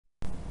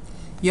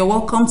You're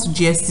welcome to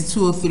GST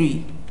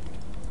 203,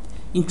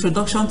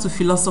 Introduction to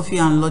Philosophy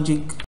and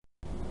Logic,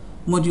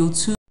 Module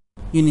 2,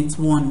 Unit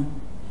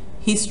 1,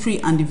 History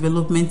and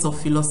Development of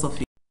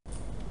Philosophy.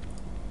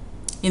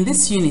 In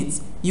this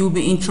unit, you will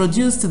be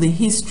introduced to the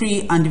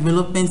history and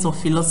development of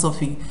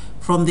philosophy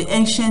from the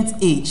ancient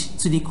age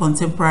to the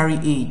contemporary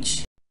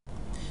age.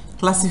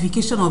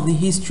 Classification of the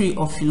history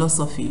of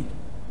philosophy.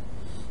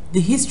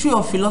 The history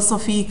of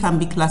philosophy can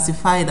be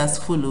classified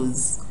as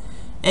follows: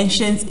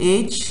 ancient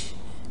age,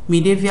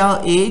 medieval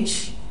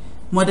age,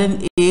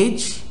 modern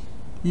age,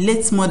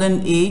 late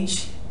modern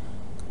age,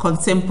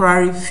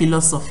 contemporary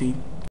philosophy.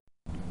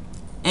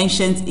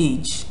 Ancient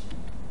age.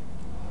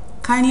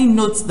 Kindly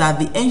note that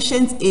the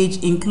ancient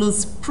age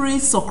includes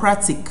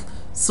pre-Socratic,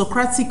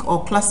 Socratic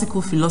or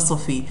classical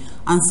philosophy,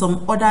 and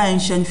some other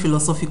ancient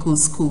philosophical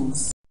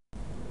schools.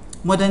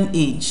 Modern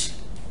age.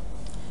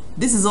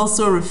 This is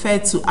also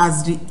referred to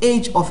as the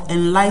age of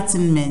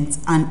enlightenment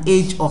and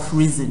age of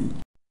reason.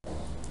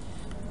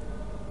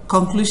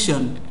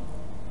 Conclusion.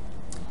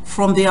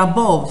 From the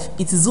above,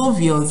 it is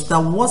obvious that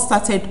what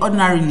started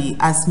ordinarily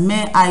as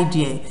mere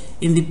idea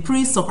in the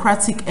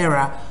pre-Socratic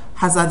era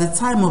has at the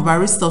time of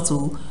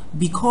Aristotle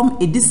become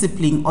a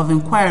discipline of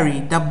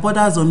inquiry that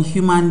borders on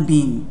human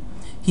being,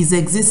 his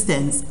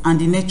existence, and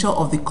the nature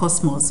of the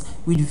cosmos,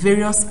 with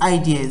various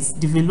ideas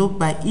developed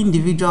by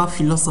individual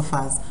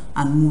philosophers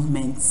and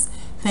movements.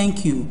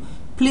 Thank you.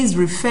 Please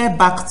refer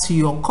back to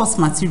your course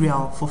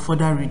material for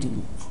further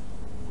reading.